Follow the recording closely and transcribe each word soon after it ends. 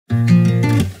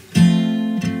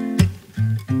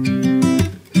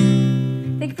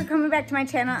back to my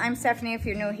channel. I'm Stephanie if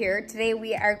you're new here. Today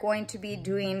we are going to be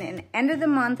doing an end of the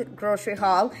month grocery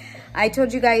haul. I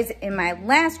told you guys in my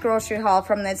last grocery haul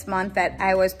from this month that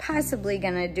I was possibly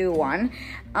gonna do one.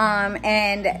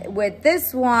 And with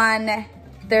this one,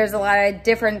 there's a lot of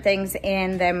different things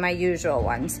in than my usual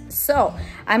ones. So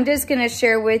I'm just gonna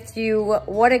share with you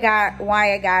what I got,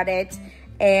 why I got it,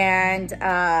 and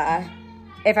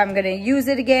if I'm gonna use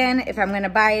it again, if I'm gonna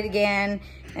buy it again,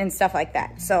 and stuff like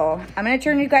that. So I'm gonna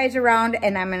turn you guys around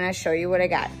and I'm gonna show you what I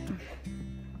got.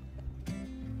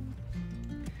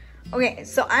 Okay,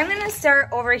 so I'm gonna start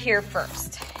over here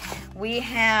first. We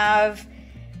have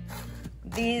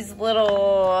these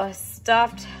little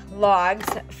stuffed logs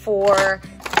for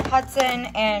Hudson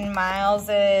and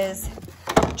Miles's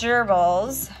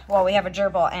gerbils. Well, we have a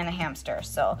gerbil and a hamster,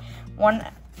 so one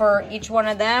for each one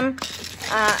of them.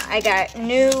 I got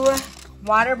new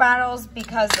water bottles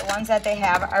because the ones that they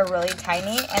have are really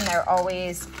tiny and they're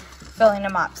always filling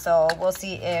them up. So we'll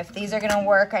see if these are gonna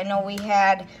work. I know we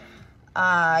had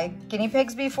guinea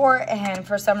pigs before and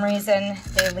for some reason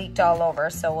they leaked all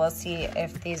over. So we'll see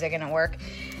if these are gonna work.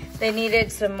 They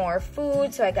needed some more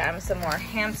food, so I got them some more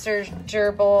hamster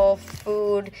gerbil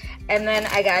food. And then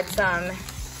I got some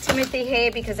Timothy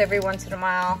hay because every once in a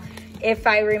while, if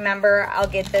I remember, I'll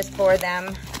get this for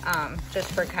them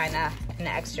just for kind of an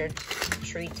extra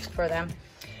treat for them.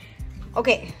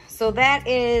 Okay, so that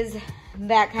is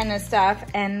that kind of stuff,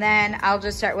 and then I'll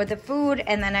just start with the food,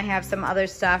 and then I have some other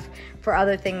stuff for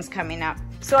other things coming up.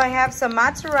 So I have some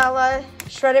mozzarella,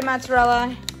 shredded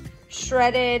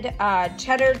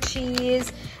cheddar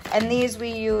cheese, and these we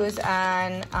use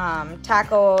on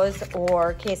tacos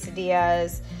or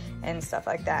quesadillas and stuff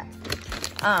like that.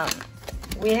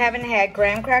 We haven't had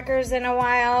graham crackers in a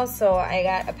while, so I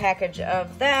got a package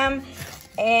of them.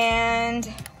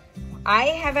 And I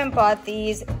haven't bought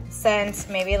these since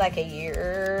maybe like a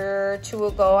year or two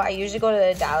ago. I usually go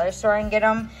to the dollar store and get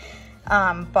them,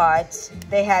 but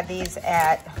they had these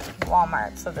at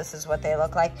Walmart, so this is what they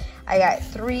look like. I got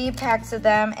 3 packs of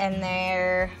them, and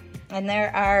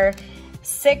there are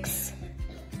 6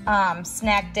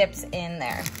 snack dips in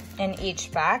there in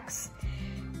each box.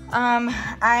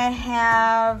 I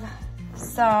have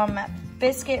some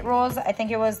biscuit rolls. I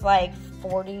think it was like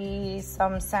 40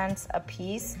 some cents a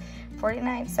piece,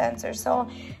 49 cents or so.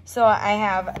 So I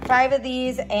have 5 of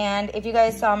these, and if you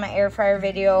guys saw my air fryer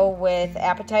video with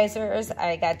appetizers,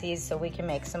 I got these so we can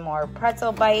make some more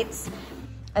pretzel bites.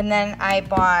 And then I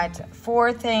bought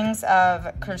 4 things of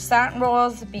croissant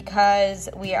rolls because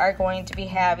we are going to be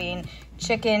having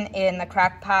chicken in the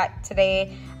crock pot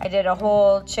today. I did a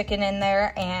whole chicken in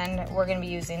there, and we're gonna be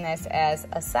using this as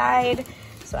a side.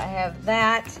 So I have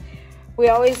that. We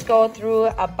always go through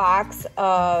a box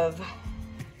of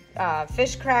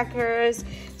fish crackers,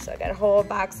 so I got a whole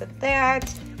box of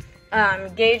that.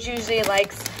 Gage usually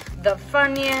likes the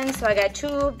Funyuns, so I got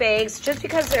 2 bags just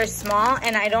because they're small,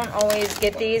 and I don't always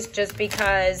get these just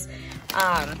because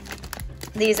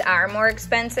these are more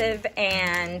expensive,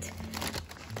 and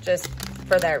just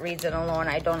for that reason alone,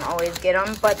 I don't always get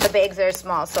them, but the bags are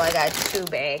small, so I got 2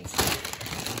 bags.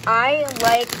 I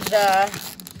like the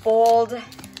bold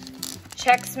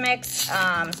Chex Mix,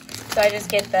 so I just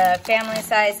get the family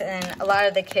size, and a lot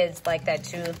of the kids like that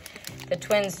too. The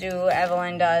twins do,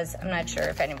 Evelyn does. I'm not sure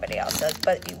if anybody else does,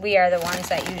 but we are the ones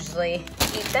that usually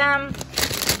eat them.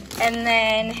 And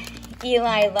then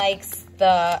Eli likes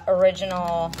the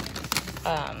original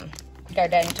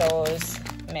Gardento's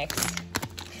mix.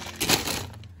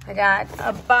 I got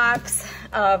a box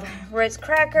of Ritz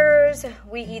crackers.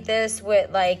 We eat this with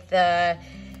like the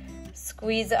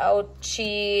squeeze out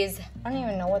cheese. I don't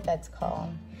even know what that's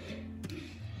called.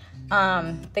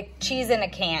 The cheese in a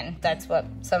can, that's what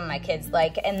some of my kids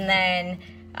like. And then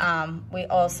we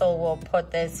also will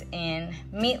put this in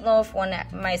meatloaf.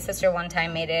 My sister one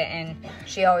time made it, and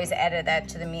she always added that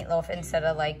to the meatloaf instead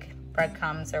of like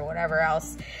breadcrumbs or whatever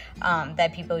else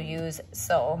that people use.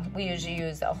 So we usually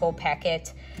use a whole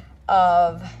packet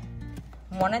of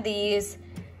one of these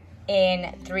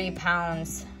in 3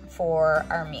 pounds for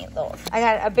our meatloaf. I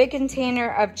got a big container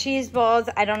of cheese balls.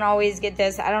 I don't always get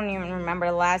this. I don't even remember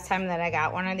the last time that I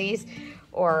got one of these,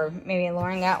 or maybe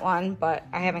Lauren got one, but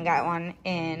I haven't got one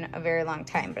in a very long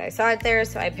time. But I saw it there,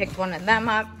 so I picked one of them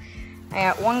up. I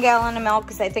got 1 gallon of milk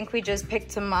because I think we just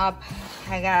picked them up.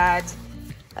 I got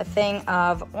a thing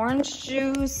of orange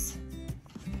juice.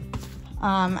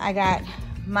 I got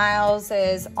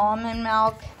Miles's almond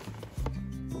milk.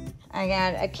 I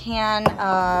got a can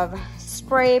of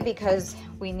spray because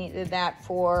we needed that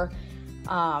for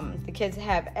the kids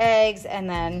have eggs, and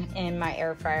then in my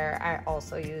air fryer I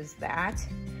also use that.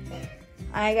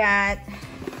 I got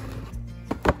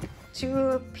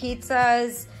 2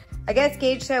 pizzas. I guess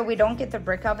Gage said we don't get the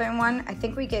brick oven one. I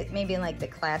think we get maybe like the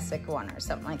classic one or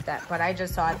something like that, but I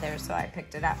just saw it there, so I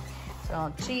picked it up.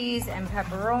 So cheese and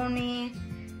pepperoni.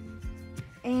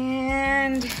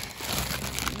 And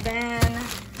then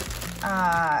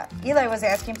Eli was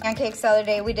asking pancakes the other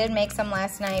day. We did make some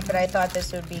last night, but I thought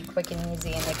this would be quick and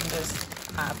easy and they can just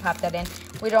pop that in.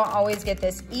 We don't always get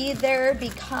this either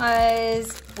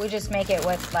because we just make it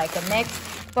with like a mix,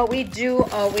 but we do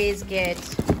always get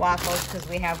waffles because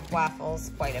we have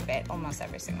waffles quite a bit, almost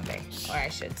every single day, or I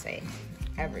should say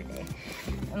every day,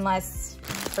 unless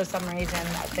for some reason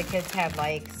the kids have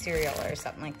like cereal or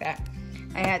something like that.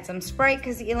 I had some Sprite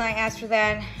because Eli asked for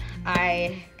that.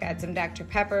 I got some Dr.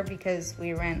 Pepper because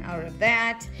we ran out of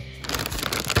that.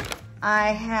 I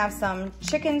have some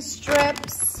chicken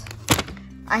strips.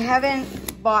 I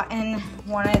haven't bought in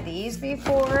one of these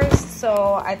before,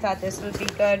 so I thought this would be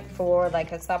good for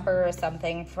like a supper or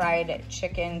something, fried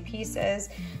chicken pieces.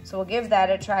 So we'll give that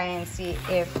a try and see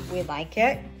if we like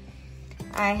it.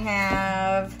 I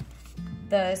have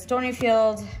the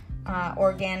Stonyfield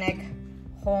organic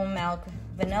whole milk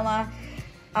vanilla.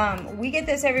 We get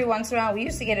this every once in a while. We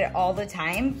used to get it all the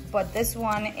time, but this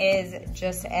one is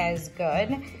just as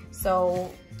good.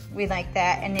 So we like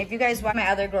that. And if you guys watch my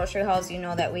other grocery hauls, you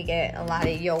know that we get a lot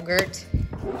of yogurt.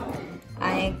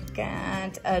 I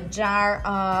got a jar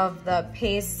of the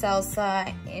paste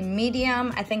salsa in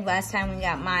medium. I think last time we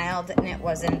got mild and it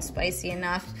wasn't spicy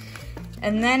enough.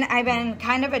 And then I've been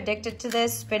kind of addicted to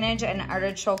this spinach and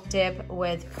artichoke dip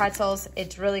with pretzels.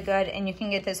 It's really good, and you can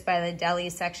get this by the deli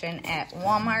section at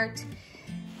Walmart.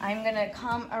 I'm gonna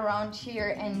come around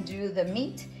here and do the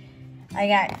meat. I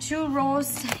got 2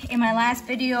 roasts. In my last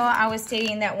video, I was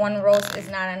stating that 1 roast is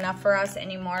not enough for us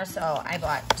anymore, so I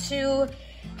bought 2.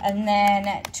 And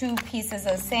then 2 pieces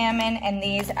of salmon, and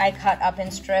these I cut up in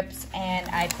strips and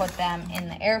I put them in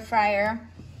the air fryer.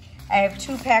 I have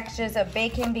 2 packages of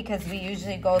bacon because we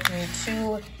usually go through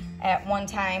 2 at one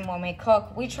time when we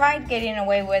cook. We tried getting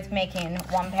away with making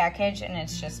 1 package and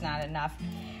it's just not enough.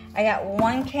 I got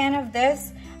 1 can of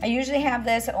this. I usually have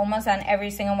this almost on every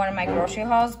single one of my grocery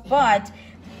hauls, but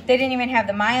they didn't even have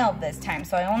the mild this time,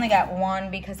 so I only got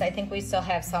 1 because I think we still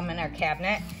have some in our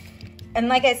cabinet. And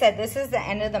like I said, this is the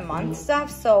end of the month stuff,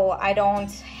 so I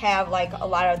don't have like a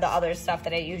lot of the other stuff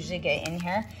that I usually get in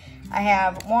here. I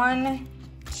have 1,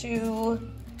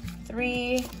 2,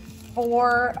 3,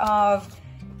 4 of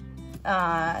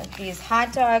these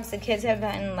hot dogs. The kids have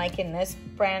been liking this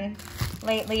brand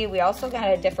lately. We also got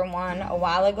a different one a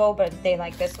while ago, but they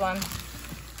like this one.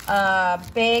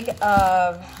 Big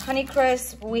of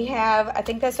Honeycrisp. We have, I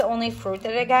think that's the only fruit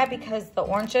that I got because the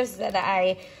oranges that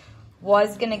I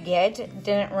was gonna get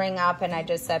didn't ring up and I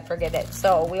just said forget it.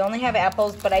 So we only have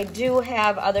apples, but I do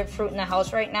have other fruit in the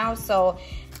house right now, so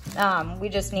we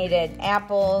just needed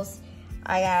apples.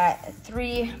 I got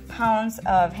 3 pounds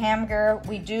of hamburger.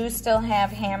 We do still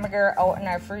have hamburger out in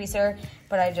our freezer,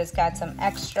 but I just got some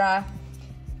extra.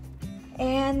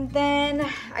 And then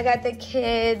I got the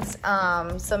kids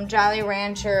some Jolly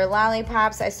Rancher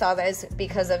lollipops. I saw this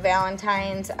because of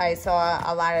Valentine's. I saw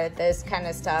a lot of this kind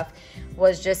of stuff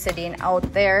was just sitting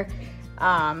out there.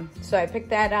 So I picked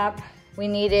that up. We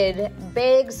needed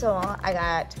bags, so I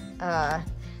got a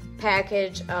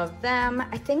package of them.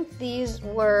 I think these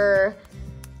were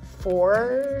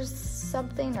 4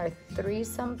 something or 3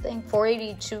 something,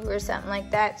 482 or something like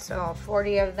that. So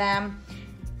 40 of them.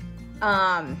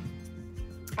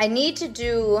 I need to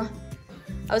do,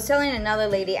 I was telling another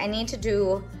lady, I need to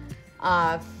do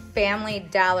a Family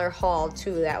Dollar haul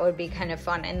too. That would be kind of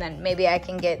fun. And then maybe I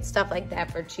can get stuff like that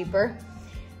for cheaper.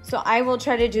 So I will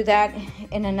try to do that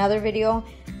in another video.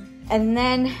 And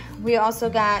then we also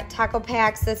got taco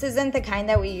packs. This isn't the kind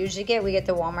that we usually get. We get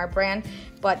the Walmart brand,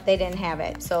 but they didn't have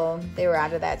it. So they were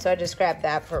out of that. So I just grabbed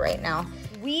that for right now.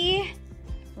 We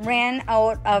ran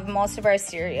out of most of our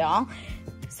cereal.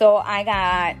 So I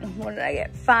got, what did I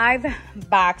get? 5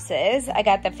 boxes. I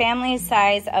got the family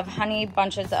size of Honey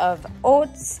Bunches of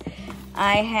Oats.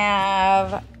 I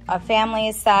have a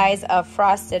family size of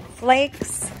Frosted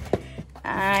Flakes.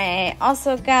 I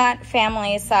also got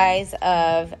family size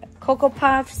of Cocoa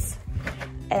Puffs.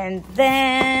 And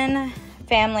then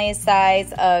family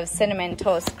size of Cinnamon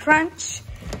Toast Crunch.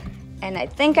 And I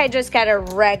think I just got a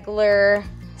regular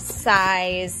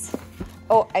size.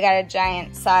 Oh, I got a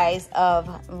giant size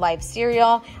of Life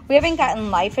cereal. We haven't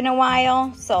gotten Life in a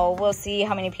while, so we'll see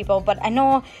how many people. But I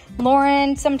know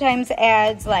Lauren sometimes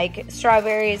adds like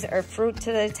strawberries or fruit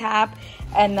to the top.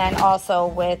 And then also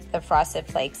with the Frosted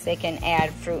Flakes, they can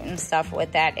add fruit and stuff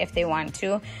with that if they want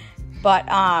to. But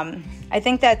I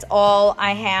think that's all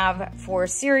I have for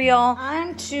cereal.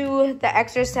 On to the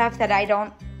extra stuff that I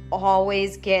don't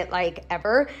always get like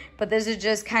ever, but this is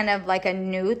just kind of like a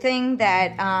new thing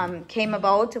that came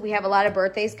about. We have a lot of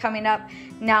birthdays coming up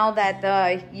now that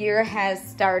the year has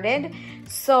started,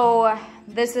 so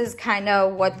this is kind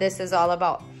of what this is all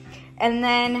about. And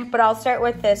then, but I'll start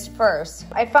with this first.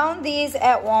 I found these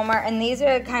at Walmart, and these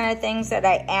are the kind of things that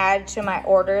I add to my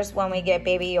orders when we get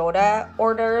Baby Yoda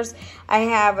orders. I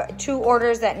have 2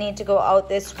 orders that need to go out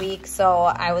this week, so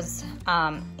I was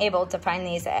able to find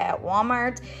these at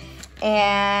Walmart.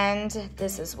 And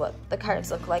this is what the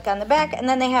cards look like on the back. And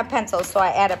then they have pencils, so I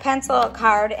add a pencil, a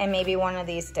card, and maybe one of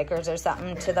these stickers or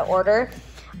something to the order.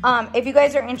 If you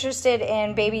guys are interested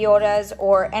in Baby Yodas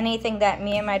or anything that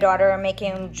me and my daughter are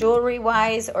making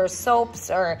jewelry-wise, or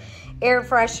soaps or air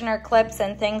freshener clips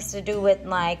and things to do with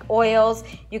like oils,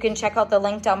 you can check out the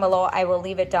link down below. I will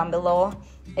leave it down below.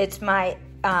 It's my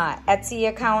Etsy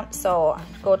account, so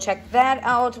go check that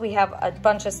out. We have a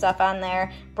bunch of stuff on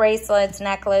there, bracelets,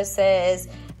 necklaces,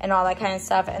 and all that kind of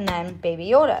stuff, and then Baby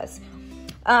Yodas.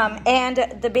 And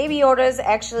the Baby Yodas,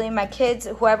 actually, my kids,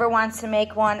 whoever wants to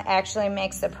make one, actually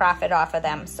makes the profit off of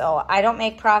them. So I don't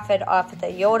make profit off of the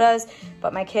Yodas,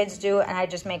 but my kids do, and I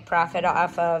just make profit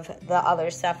off of the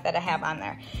other stuff that I have on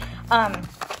there.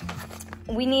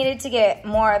 We needed to get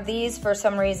more of these. For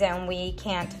some reason, we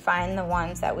can't find the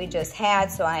ones that we just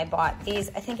had, so I bought these.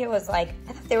 I think it was like,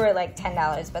 I thought they were like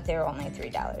 $10, but they were only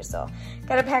 $3, so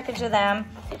got a package of them.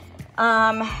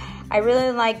 I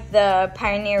really like the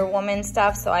Pioneer Woman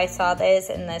stuff, so I saw this,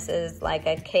 and this is like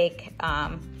a cake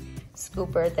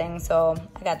scooper thing, so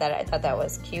I got that. I thought that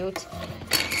was cute.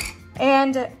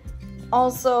 And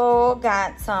also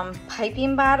got some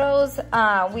piping bottles.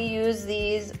 We use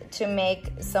these to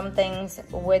make some things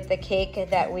with the cake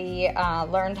that we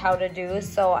learned how to do,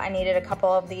 so I needed a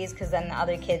couple of these because then the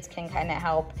other kids can kind of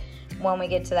help when we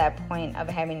get to that point of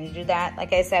having to do that.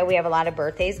 Like I said, we have a lot of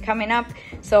birthdays coming up,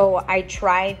 so I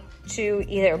try to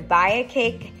either buy a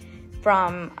cake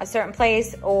from a certain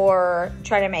place or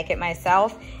try to make it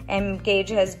myself, and Gage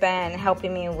has been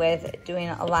helping me with doing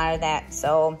a lot of that,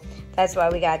 so that's why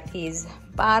we got these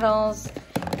bottles.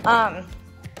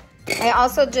 I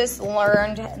also just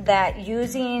learned that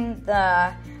using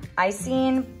the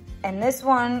icing, and this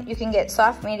one you can get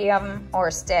soft, medium, or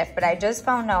stiff, but I just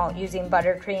found out using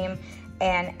buttercream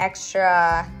and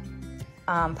extra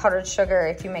powdered sugar,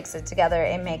 if you mix it together,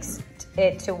 it makes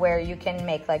it to where you can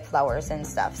make like flowers and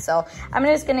stuff. So I'm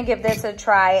just gonna give this a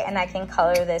try, and I can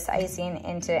color this icing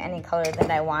into any color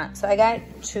that I want. So I got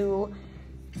two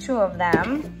of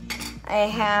them. I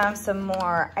have some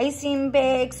more icing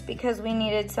bags because we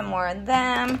needed some more of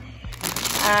them.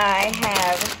 I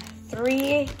have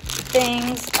 3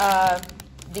 things of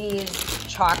these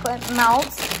chocolate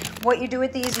melts. What you do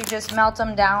with these, you just melt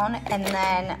them down, and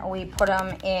then we put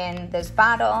them in this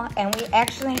bottle, and we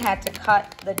actually had to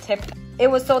cut the tip. It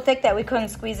was so thick that we couldn't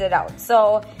squeeze it out.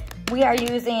 So we are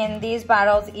using these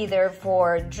bottles either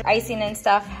for icing and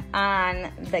stuff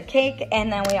on the cake,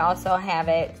 and then we also have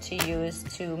it to use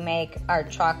to make our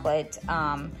chocolate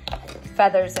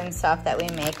feathers and stuff that we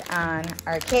make on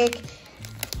our cake.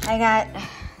 I got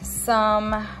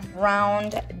some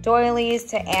round doilies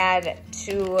to add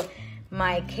to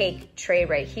my cake tray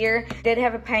right here. Did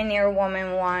have a Pioneer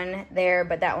Woman one there,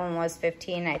 but that one was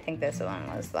 $15. I think this one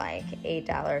was like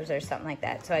 $8 or something like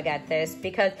that. So I got this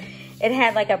because it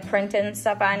had like a print and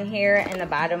stuff on here, and the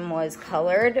bottom was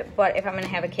colored. But if I'm gonna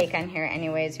have a cake on here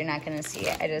anyways, you're not gonna see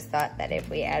it. I just thought that if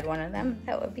we add one of them,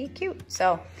 that would be cute.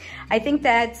 So I think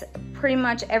that's pretty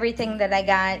much everything that I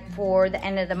got for the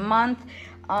end of the month.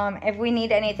 If we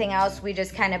need anything else, we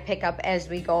just kind of pick up as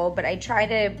we go, but I try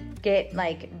to get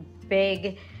like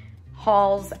big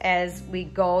hauls as we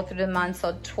go through the month.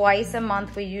 So twice a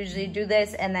month we usually do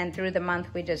this, and then through the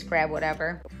month we just grab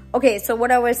whatever. Okay, so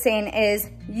what I was saying is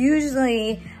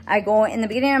usually I go in the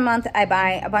beginning of the month, I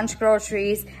buy a bunch of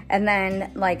groceries, and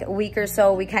then like a week or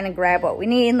so we kind of grab what we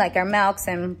need, like our milks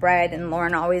and bread, and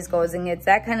Lauren always goes and gets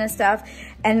that kind of stuff.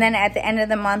 And then at the end of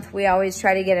the month we always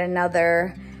try to get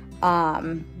another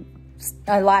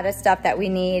a lot of stuff that we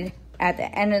need at the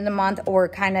end of the month, or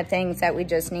kind of things that we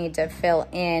just need to fill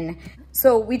in.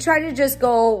 So we try to just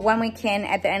go when we can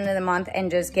at the end of the month and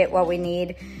just get what we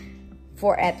need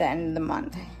for at the end of the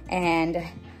month. And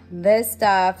this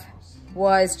stuff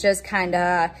was just kind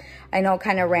of, I know,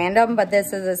 kind of random, but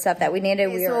this is the stuff that we needed.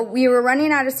 So we were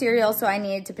running out of cereal, so I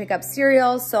needed to pick up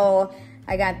cereal. So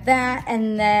I got that,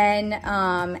 and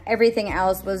then everything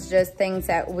else was just things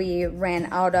that we ran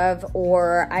out of,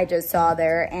 or I just saw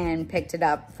there and picked it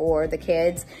up for the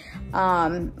kids.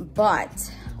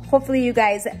 But hopefully you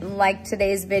guys liked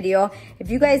today's video. If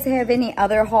you guys have any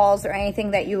other hauls or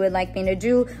anything that you would like me to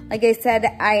do, like I said,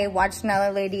 I watched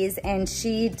another lady's and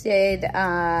she did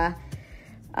Dollar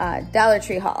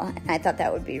Tree haul, and I thought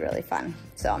that would be really fun.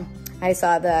 So I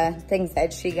saw the things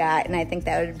that she got, and I think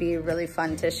that would be really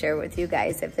fun to share with you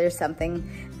guys. If there's something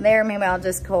there, maybe I'll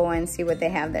just go and see what they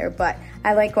have there. But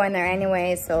I like going there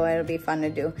anyway, so it'll be fun to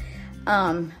do.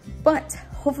 But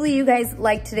hopefully you guys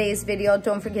liked today's video.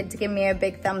 Don't forget to give me a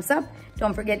big thumbs up.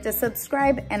 Don't forget to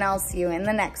subscribe, and I'll see you in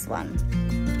the next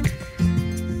one.